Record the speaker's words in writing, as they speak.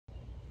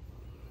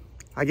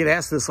I get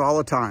asked this all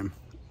the time.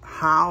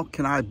 How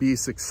can I be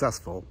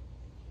successful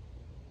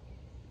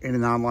in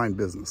an online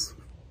business?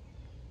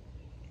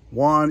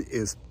 One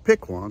is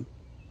pick one,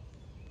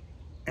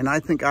 and I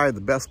think I have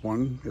the best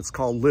one. It's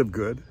called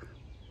LiveGood.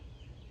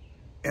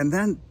 And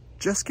then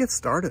just get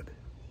started,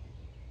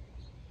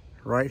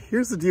 right?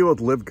 Here's the deal with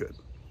LiveGood.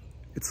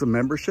 It's a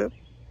membership.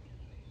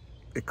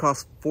 It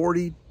costs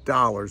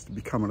 $40 to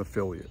become an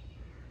affiliate,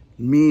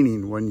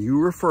 meaning when you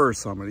refer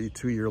somebody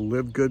to your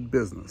LiveGood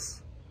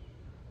business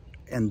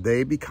and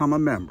they become a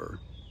member,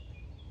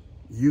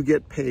 you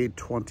get paid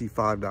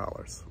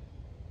 $25.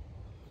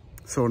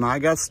 So when I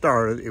got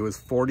started, it was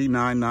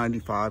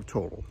 $49.95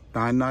 total,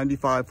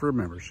 $9.95 for a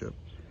membership.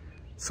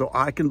 So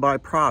I can buy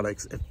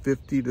products at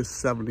 50 to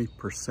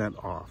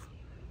 70% off.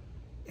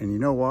 And you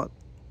know what?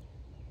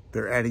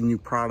 They're adding new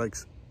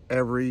products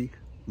every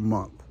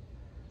month.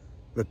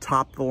 The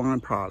top of the line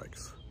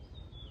products.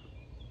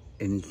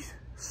 And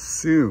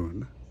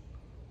soon,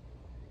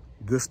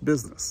 this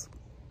business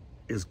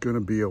is going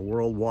to be a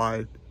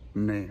worldwide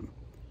name.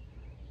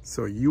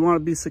 So you want to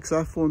be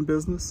successful in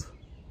business?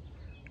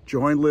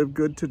 Join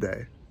LiveGood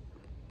today.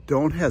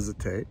 Don't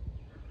hesitate.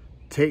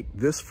 Take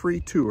this free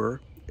tour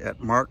at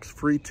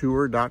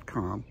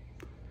marksfreetour.com.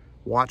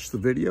 Watch the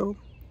video.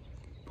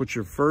 Put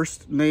your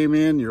first name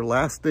in, your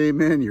last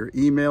name in, your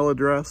email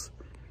address,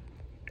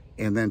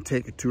 and then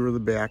take a tour of the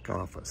back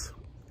office.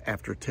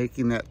 After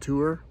taking that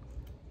tour,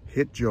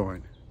 hit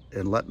join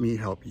and let me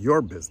help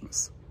your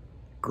business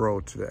grow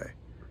today.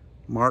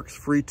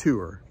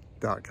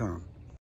 marksfreetour.com.